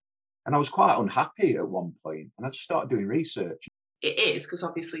And I was quite unhappy at one point, and I just started doing research. It is, because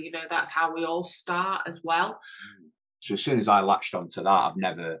obviously, that's how we all start as well. So as soon as I latched onto that, I've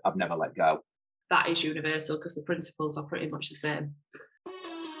never let go. That is universal because the principles are pretty much the same.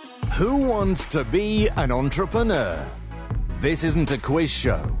 Who wants to be an entrepreneur? This isn't a quiz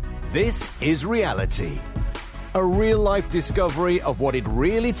show. This is reality. A real-life discovery of what it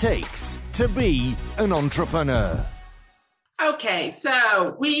really takes to be an entrepreneur. Okay,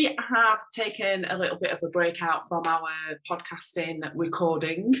 so we have taken a little bit of a break out from our podcasting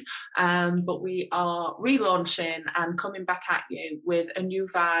recording, but we are relaunching and coming back at you with a new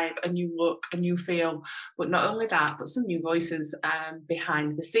vibe, a new look, a new feel, but not only that, but some new voices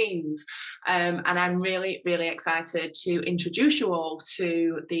behind the scenes. And I'm really, really excited to introduce you all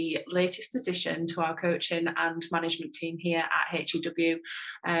to the latest addition to our coaching and management team here at HEW,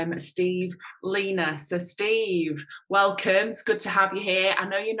 Steve Lena. So Steve, welcome. It's good to have you here. I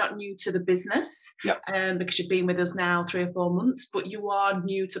know you're not new to the business because you've been with us now 3 or 4 months, but you are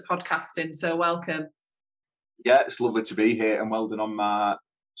new to podcasting, so welcome. Yeah, it's lovely to be here, and well done on my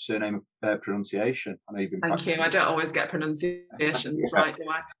surname pronunciation. I know you've been. Thank you. I don't always get pronunciations right, do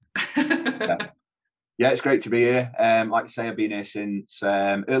I? Yeah, it's great to be here. Like I say, I've been here since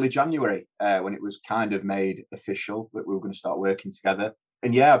early January when it was kind of made official that we were going to start working together.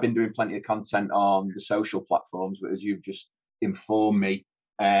 And yeah, I've been doing plenty of content on the social platforms, but as you've just informed me,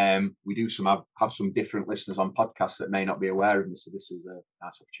 we do have some different listeners on podcasts that may not be aware of this, so this is a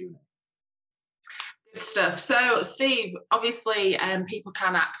nice opportunity. Good stuff. So, Steve, obviously, people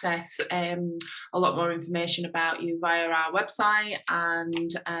can access a lot more information about you via our website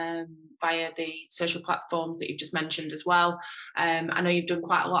and via the social platforms that you've just mentioned as well. I know you've done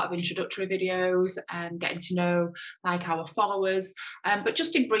quite a lot of introductory videos and getting to know like our followers. But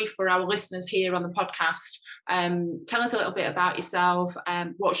just in brief for our listeners here on the podcast, tell us a little bit about yourself,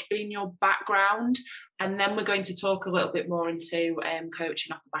 what's been your background, and then we're going to talk a little bit more into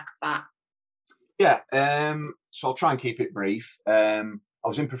coaching off the back of that. Yeah, so I'll try and keep it brief. I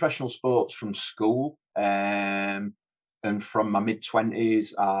was in professional sports from school, and from my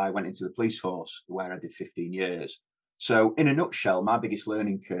mid-20s, I went into the police force where I did 15 years. So in a nutshell, my biggest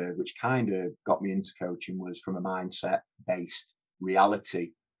learning curve, which kind of got me into coaching, was from a mindset-based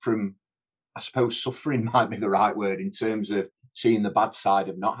reality, from, I suppose, suffering might be the right word, in terms of seeing the bad side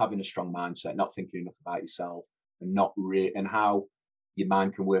of not having a strong mindset, not thinking enough about yourself, and and how your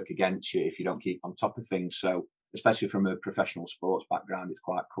mind can work against you if you don't keep on top of things. So especially from a professional sports background, it's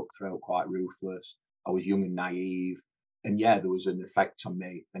quite cutthroat, quite ruthless. I was young and naive. And yeah, there was an effect on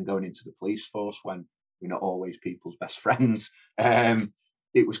me. And going into the police force when we're not always people's best friends,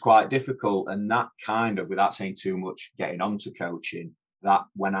 it was quite difficult. And that kind of, without saying too much, getting onto coaching, that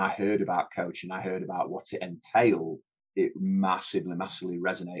when I heard about coaching, I heard about what it entailed, it massively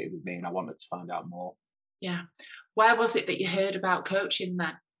resonated with me, and I wanted to find out more. Yeah. Where was it that you heard about coaching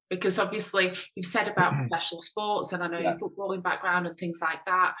then? Because obviously you've said about professional sports, and I know your footballing background and things like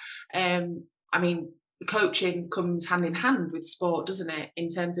that. I mean, coaching comes hand in hand with sport, doesn't it? In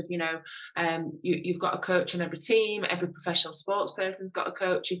terms of, you've got a coach on every team, every professional sports person's got a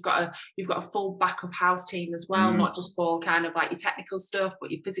coach. You've got a full back of house team as well, not just for kind of like your technical stuff, but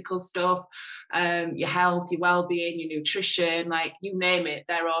your physical stuff, your health, your well-being, your nutrition, like you name it.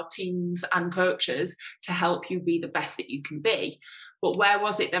 There are teams and coaches to help you be the best that you can be. But where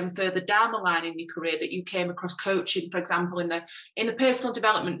was it then further down the line in your career that you came across coaching, for example, in the personal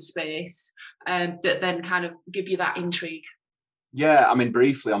development space, that then kind of give you that intrigue? Yeah, I mean,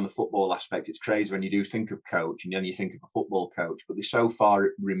 briefly on the football aspect, it's crazy when you do think of coach and then you think of a football coach, but they're so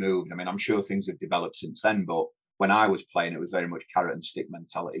far removed. I mean, I'm sure things have developed since then, but when I was playing, it was very much carrot and stick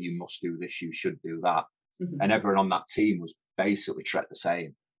mentality. You must do this, you should do that. Mm-hmm. And everyone on that team was basically treated the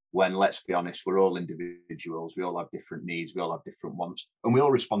same. When, let's be honest, we're all individuals, we all have different needs, we all have different wants, and we all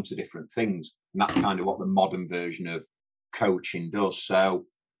respond to different things. And that's kind of what the modern version of coaching does. So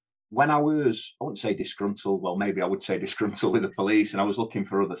when I wouldn't say disgruntled, well, maybe I would say disgruntled with the police, and I was looking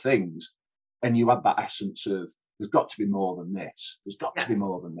for other things, and you had that essence of, there's got to be more than this. There's got to be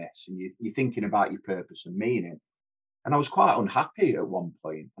more than this. And you're thinking about your purpose and meaning. And I was quite unhappy at one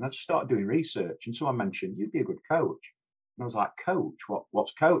point, and I just started doing research, and someone mentioned, you'd be a good coach. And I was like, coach?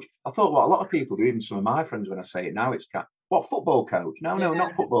 What's coach? I thought what a lot of people do, even some of my friends, when I say it now, it's what, football coach? No,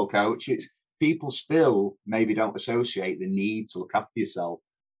 not football coach. It's people still maybe don't associate the need to look after yourself.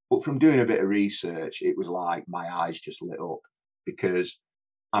 But from doing a bit of research, it was like my eyes just lit up, because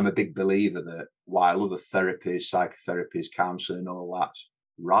I'm a big believer that while other therapies, psychotherapies, counselling, all that's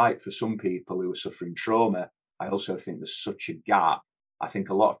right for some people who are suffering trauma, I also think there's such a gap. I think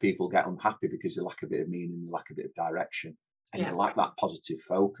a lot of people get unhappy because they lack a bit of meaning, they lack a bit of direction, and they lack that positive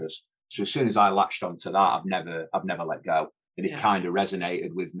focus. So as soon as I latched onto that, I've never let go. And it kind of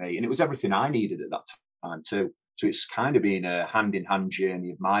resonated with me. And it was everything I needed at that time too. So it's kind of been a hand-in-hand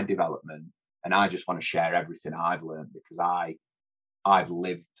journey of my development. And I just want to share everything I've learned, because I've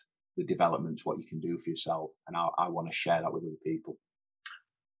lived the development, what you can do for yourself. And I want to share that with other people.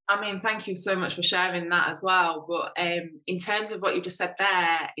 I mean, thank you so much for sharing that as well. But in terms of what you just said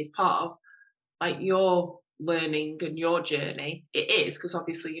there, is part of like your learning and your journey. It is, because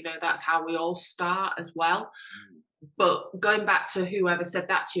obviously, you know, that's how we all start as well. But going back to whoever said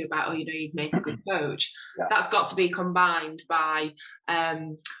that to you about, oh, you know, you'd make a good coach, that's got to be combined by,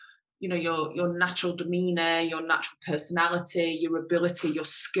 you know, your natural demeanour, your natural personality, your ability, your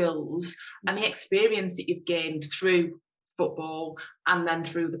skills, and the experience that you've gained through football and then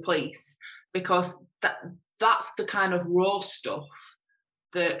through the police. Because that's the kind of raw stuff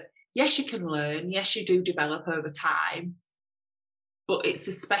that, yes, you can learn, yes, you do develop over time, but it's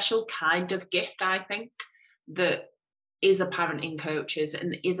a special kind of gift, I think, that is apparent in coaches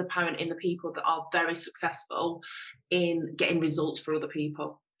and is apparent in the people that are very successful in getting results for other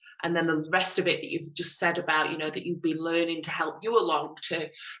people. And then the rest of it that you've just said about, you know, that you've been learning to help you along, to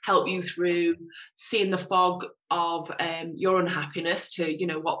help you through seeing the fog of your unhappiness, to, you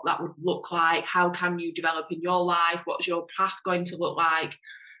know, what that would look like. How can you develop in your life? What's your path going to look like?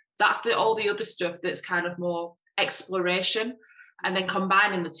 That's all the other stuff that's kind of more exploration. And then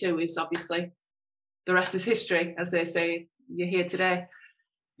combining the two is obviously the rest is history, as they say. You're here today.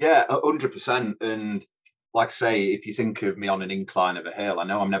 Yeah, 100%. And like I say, if you think of me on an incline of a hill, I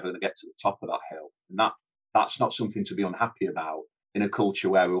know I'm never going to get to the top of that hill. And that's not something to be unhappy about in a culture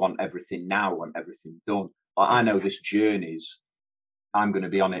where we want everything now, want everything done. I know this journey's, I'm going to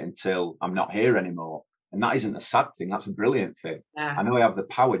be on it until I'm not here anymore. And that isn't a sad thing. That's a brilliant thing. Yeah. I know I have the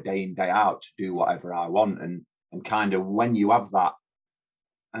power day in, day out to do whatever I want. And kind of when you have that,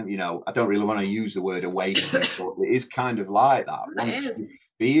 and, you know, I don't really want to use the word awakening, but it is kind of like that. Once you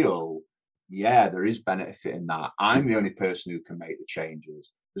feel, yeah, there is benefit in that. I'm the only person who can make the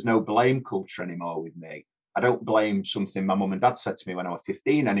changes. There's no blame culture anymore with me. I don't blame something my mum and dad said to me when I was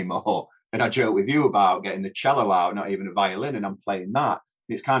 15 anymore. And I joke with you about getting the cello out, not even a violin, and I'm playing that.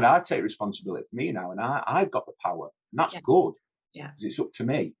 It's kind of, I take responsibility for me now, and I've got the power, and that's good. Yeah, because it's up to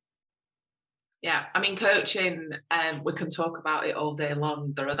me. Yeah, I mean, coaching, we can talk about it all day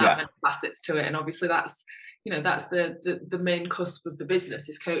long. There are that many facets to it, and obviously that's, you know, that's the main cusp of the business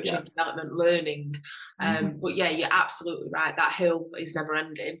is coaching, development, learning. But yeah, you're absolutely right. That hill is never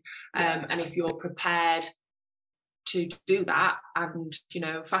ending, and if you're prepared to do that, and, you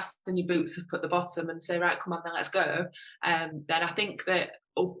know, fasten your boots up at the bottom and say, right, come on, then let's go. Then I think that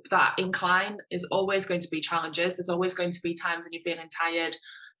up that incline is always going to be challenges. There's always going to be times when you're feeling tired,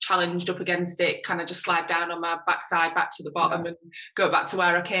 challenged, up against it, kind of just slide down on my backside back to the bottom and go back to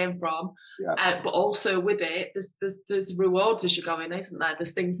where I came from. But also with it, there's rewards as you're going, isn't there?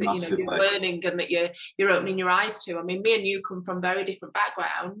 There's things that you know you're learning and that you're opening your eyes to. I mean, me and you come from very different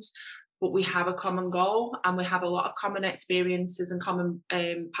backgrounds, but we have a common goal and we have a lot of common experiences and common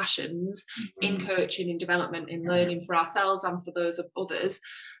passions in coaching, in development, in learning for ourselves and for those of others.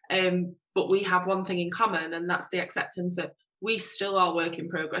 But we have one thing in common, and that's the acceptance that we still are work in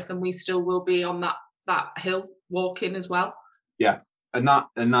progress and we still will be on that hill walking as well. Yeah. And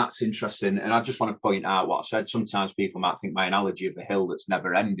that's interesting. And I just want to point out what I said. Sometimes people might think my analogy of the hill that's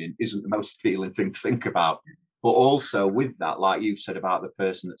never ending isn't the most appealing thing to think about. But also with that, like you've said about the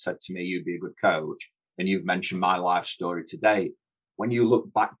person that said to me, you'd be a good coach, and you've mentioned my life story today. When you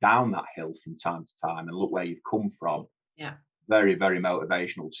look back down that hill from time to time and look where you've come from, very, very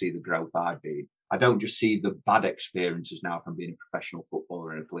motivational to see the growth I've been. I don't just see the bad experiences now from being a professional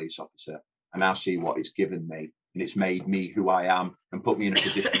footballer and a police officer. I now see what it's given me, and it's made me who I am and put me in a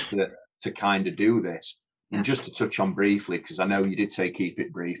position to kind of do this. And just to touch on briefly, because I know you did say keep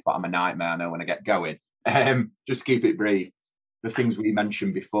it brief, but I'm a nightmare, I know, when I get going. Just keep it brief. The things we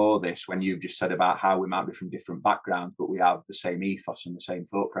mentioned before this, when you've just said about how we might be from different backgrounds, but we have the same ethos and the same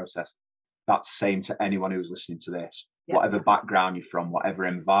thought process. That's the same to anyone who's listening to this. Whatever background you're from, whatever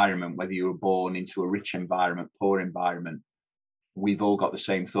environment, whether you were born into a rich environment, poor environment, we've all got the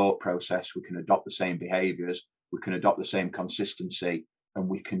same thought process. We can adopt the same behaviors. We can adopt the same consistency, and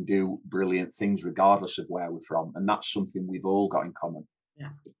we can do brilliant things regardless of where we're from. And that's something we've all got in common. Yeah,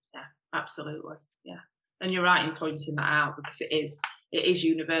 absolutely. Yeah. And you're right in pointing that out, because it is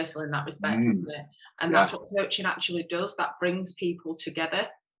universal in that respect, isn't it? And that's what coaching actually does. That brings people together.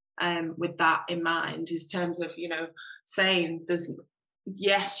 With that in mind, in terms of, you know, saying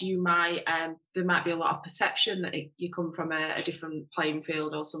you might, there might be a lot of perception that you come from a different playing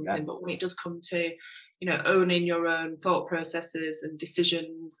field or something, but when it does come to, owning your own thought processes and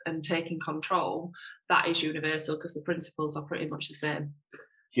decisions and taking control, that is universal because the principles are pretty much the same.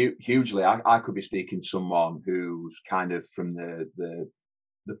 Hugely. I could be speaking to someone who's kind of from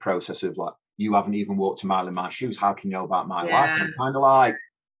the process of like, you haven't even walked a mile in my shoes. How can you know about my life? And I'm kind of like,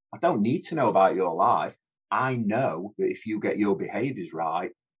 I don't need to know about your life. I know that if you get your behaviors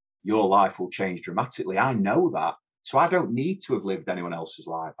right, your life will change dramatically. I know that. So I don't need to have lived anyone else's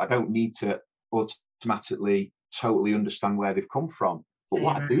life. I don't need to automatically totally understand where they've come from. But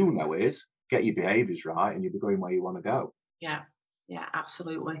what I do know is get your behaviors right and you'll be going where you want to go. Yeah,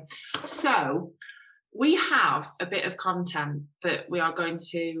 absolutely. So we have a bit of content that we are going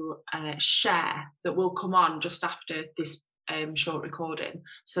to share that will come on just after this short recording.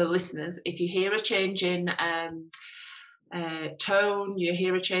 So listeners, if you hear a change in tone, you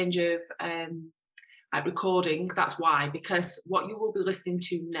hear a change of recording, that's why, because what you will be listening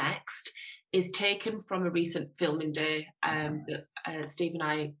to next is taken from a recent filming day that Steve and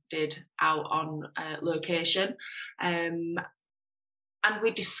I did out on location. And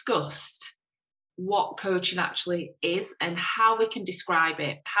we discussed what coaching actually is and how we can describe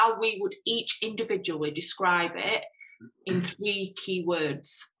it, how we would each individually describe it in 3 key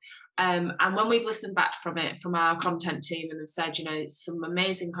words. And when we've listened back from it, from our content team, and they've said, some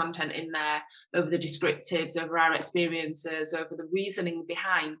amazing content in there over the descriptives, over our experiences, over the reasoning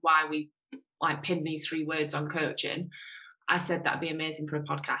behind why we pin these 3 words on coaching, I said that'd be amazing for a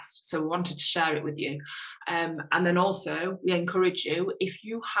podcast. So we wanted to share it with you. And then also we encourage you, if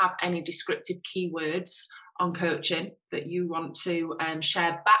you have any descriptive keywords on coaching that you want to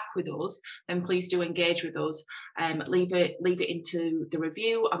share back with us, then please do engage with us. Leave it into the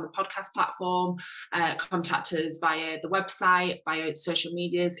review on the podcast platform. Contact us via the website, via social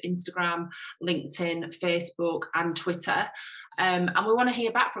medias, Instagram, LinkedIn, Facebook, and Twitter. And we want to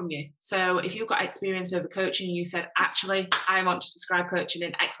hear back from you. So if you've got experience over coaching and you said, actually, I want to describe coaching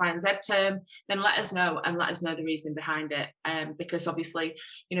in X, Y, and Z term, then let us know and let us know the reasoning behind it. Because obviously,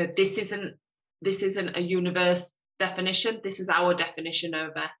 this isn't a universe definition. This is our definition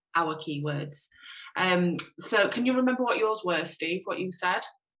over our keywords. So can you remember what yours were, Steve, what you said?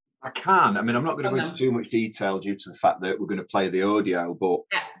 I can. I mean, I'm not going to go into too much detail due to the fact that we're going to play the audio, but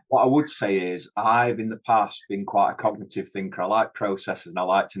what I would say is I've in the past been quite a cognitive thinker. I like processes and I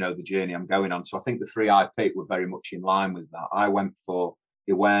like to know the journey I'm going on. So I think the 3 I picked were very much in line with that. I went for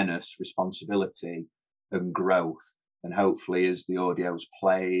awareness, responsibility, and growth. And hopefully as the audio's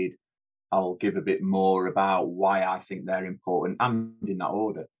played, I'll give a bit more about why I think they're important and in that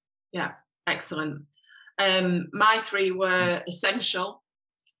order. Yeah, excellent. My 3 were essential,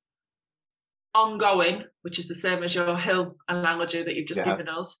 ongoing, which is the same as your hill analogy that you've just given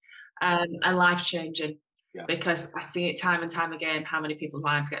us, and life-changing, because I see it time and time again how many people's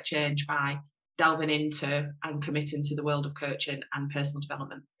lives get changed by delving into and committing to the world of coaching and personal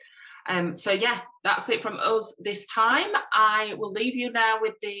development. So that's it from us this time. I will leave you now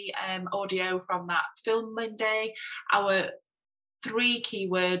with the audio from that filming day. Our 3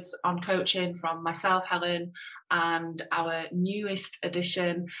 keywords on coaching from myself, Helen, and our newest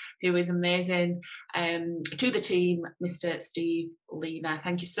addition, who is amazing, to the team, Mr. Steve Lena.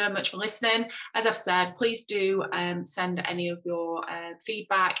 Thank you so much for listening. As I've said, please do send any of your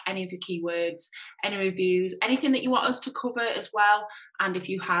feedback, any of your keywords, any reviews, anything that you want us to cover as well. And if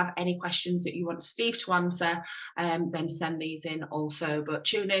you have any questions that you want Steve to answer, then send these in also. But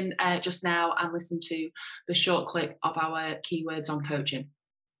tune in just now and listen to the short clip of our keywords on coaching.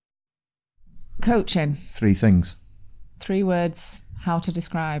 Coaching. 3 things. 3 words, how to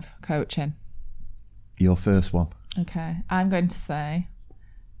describe coaching. Your first one. Okay, I'm going to say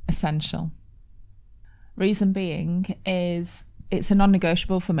essential. Reason being is it's a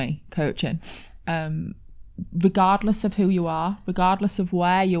non-negotiable for me, coaching. Regardless of who you are, regardless of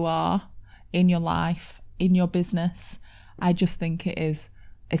where you are in your life, in your business, I just think it is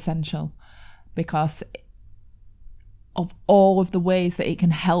essential because of all of the ways that it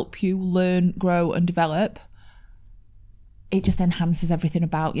can help you learn, grow and develop. It just enhances everything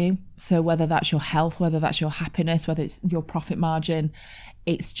about you. So whether that's your health, whether that's your happiness, whether it's your profit margin,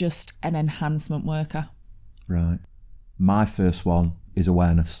 it's just an enhancement worker. Right. My first one is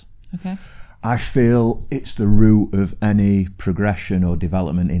awareness. Okay. I feel it's the root of any progression or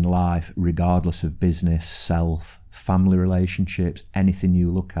development in life, regardless of business, self, family relationships, anything you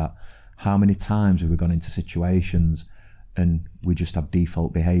look at. How many times have we gone into situations and we just have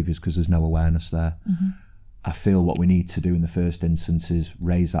default behaviours because there's no awareness there? Mm-hmm. I feel what we need to do in the first instance is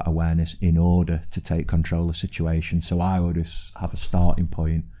raise that awareness in order to take control of situations. So I would have a starting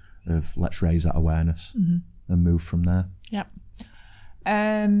point of let's raise that awareness and move from there. Yep.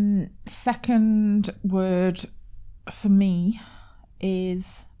 Second word for me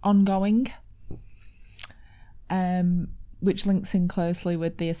is ongoing, which links in closely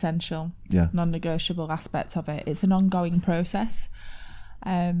with the essential, non-negotiable aspect of it. It's an ongoing process.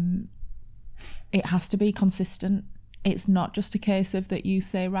 It has to be consistent. It's not just a case of that you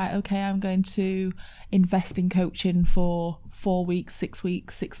say, right, okay, I'm going to invest in coaching for 4 weeks, 6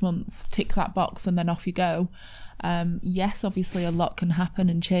 weeks, 6 months, tick that box and then off you go. Yes, obviously a lot can happen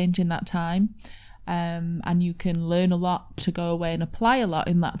and change in that time. And you can learn a lot to go away and apply a lot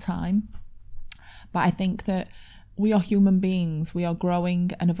in that time. But I think that we are human beings. We are growing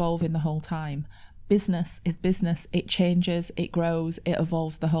and evolving the whole time. Business is business. It changes, it grows, it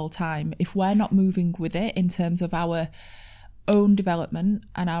evolves the whole time. If we're not moving with it in terms of our own development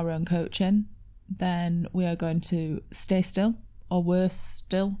and our own coaching, then we are going to stay still, or worse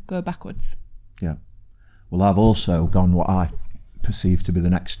still, go backwards. Yeah. Well, I've also gone what I perceive to be the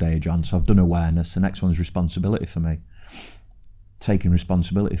next stage on. So I've done awareness. The next one's responsibility for me. Taking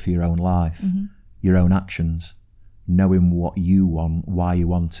responsibility for your own life, your own actions, knowing what you want, why you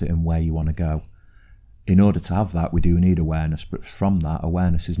want it, and where you want to go. In order to have that, we do need awareness, but from that,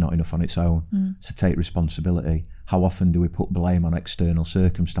 awareness is not enough on its own. To take responsibility, how often do we put blame on external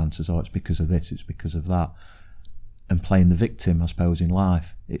circumstances? Oh, it's because of this, it's because of that. And playing the victim, I suppose, in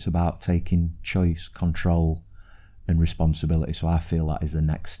life, it's about taking choice, control, and responsibility. So I feel that is the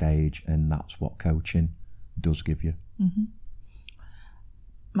next stage, and that's what coaching does give you.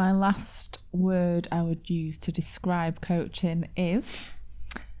 My last word I would use to describe coaching is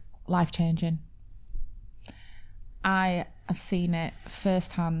life-changing. I have seen it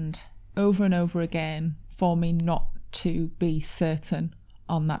firsthand over and over again for me not to be certain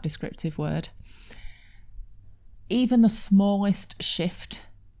on that descriptive word. Even the smallest shift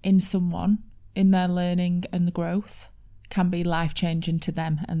in someone, in their learning and the growth, can be life-changing to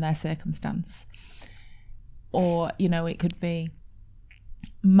them and their circumstance. Or, you know, it could be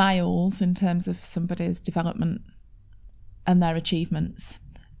miles in terms of somebody's development and their achievements.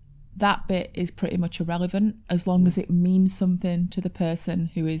 That bit is pretty much irrelevant as long as it means something to the person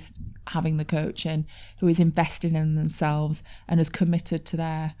who is having the coaching, who is investing in themselves and is committed to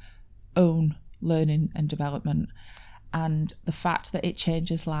their own learning and development. And the fact that it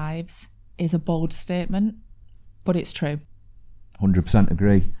changes lives is a bold statement, but it's true. 100%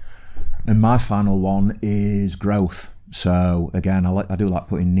 agree. And my final one is growth. So again, I do like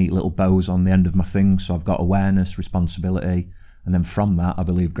putting neat little bows on the end of my things. So I've got awareness, responsibility, and then from that, I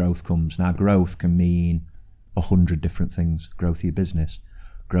believe growth comes. Now, growth can mean 100 different things. Growth of your business,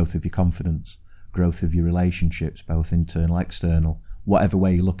 growth of your confidence, growth of your relationships, both internal, external. Whatever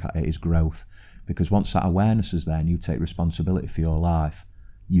way you look at it is growth. Because once that awareness is there and you take responsibility for your life,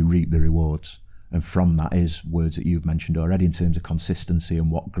 you reap the rewards. And from that is words that you've mentioned already in terms of consistency and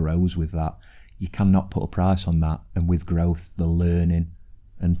what grows with that. You cannot put a price on that. And with growth, the learning,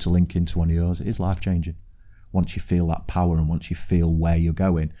 and to link into one of yours, it is life-changing. Once you feel that power and once you feel where you're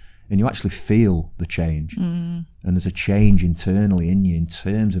going, and you actually feel the change, and there's a change internally in you in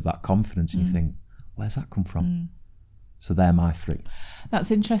terms of that confidence, and you think, where's that come from? So they're my three.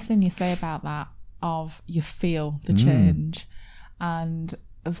 That's interesting you say about that, of you feel the change. And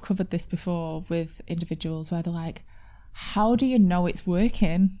I've covered this before with individuals where they're like, how do you know it's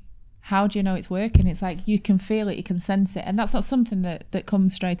working? How do you know it's working? It's like you can feel it, you can sense it. And that's not something that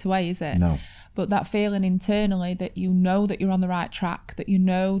comes straight away, is it? No. But that feeling internally that you know that you're on the right track, that you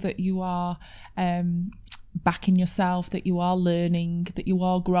know that you are backing yourself, that you are learning, that you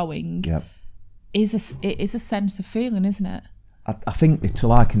are growing, it is a sense of feeling, isn't it? I think to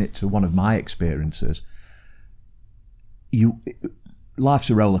liken it to one of my experiences,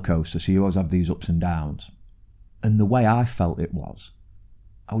 life's a roller coaster, so you always have these ups and downs. And the way I felt it was,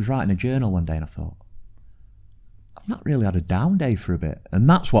 I was writing a journal one day and I thought, I've not really had a down day for a bit. And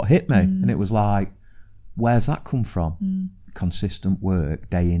that's what hit me. And it was like, where's that come from? Consistent work,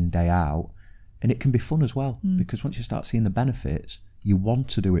 day in, day out. And it can be fun as well, because once you start seeing the benefits, you want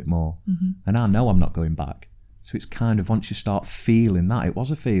to do it more. And I know I'm not going back. So it's kind of, once you start feeling that, it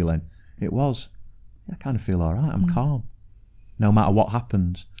was a feeling. It was, I kind of feel all right, I'm calm, no matter what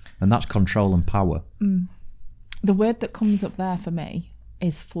happens. And that's control and power. The word that comes up there for me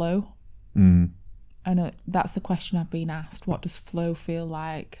is flow. And that's the question I've been asked. What does flow feel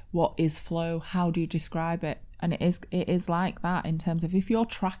like? What is flow? How do you describe it? And it is like that in terms of if you're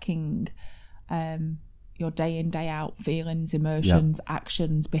tracking your day in, day out feelings, emotions,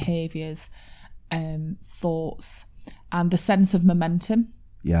 actions, behaviours, thoughts, and the sense of momentum.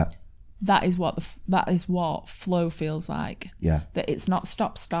 That is what flow feels like. That it's not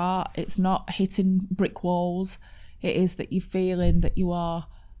stop start. It's not hitting brick walls. it is that you're feeling that you are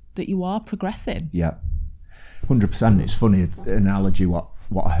progressing. Yeah, 100%. It's funny, an analogy what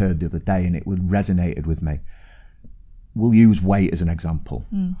I heard the other day, and it resonated with me. We'll use weight as an example.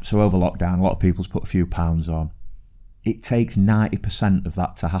 So over lockdown, a lot of people's put a few pounds on. It takes 90% of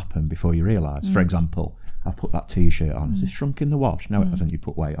that to happen before you realise. For example, I've put that t-shirt on. Has it shrunk in the wash? No, it hasn't. You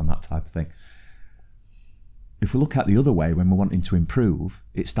put weight on, that type of thing. If we look at the other way, when we're wanting to improve,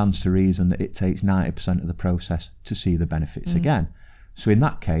 it stands to reason that it takes 90% of the process to see the benefits again. So in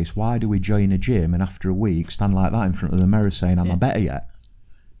that case, why do we join a gym and after a week stand like that in front of the mirror saying, am I better yet?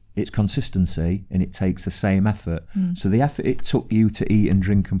 It's consistency, and it takes the same effort. So the effort it took you to eat and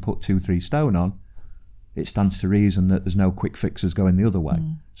drink and put 2-3 stone on, it stands to reason that there's no quick fixes going the other way.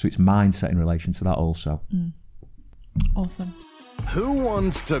 So it's mindset in relation to that also. Awesome. Who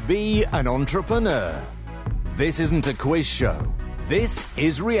wants to be an entrepreneur? This isn't a quiz show. This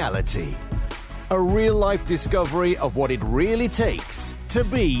is reality. A real-life discovery of what it really takes to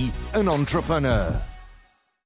be an entrepreneur.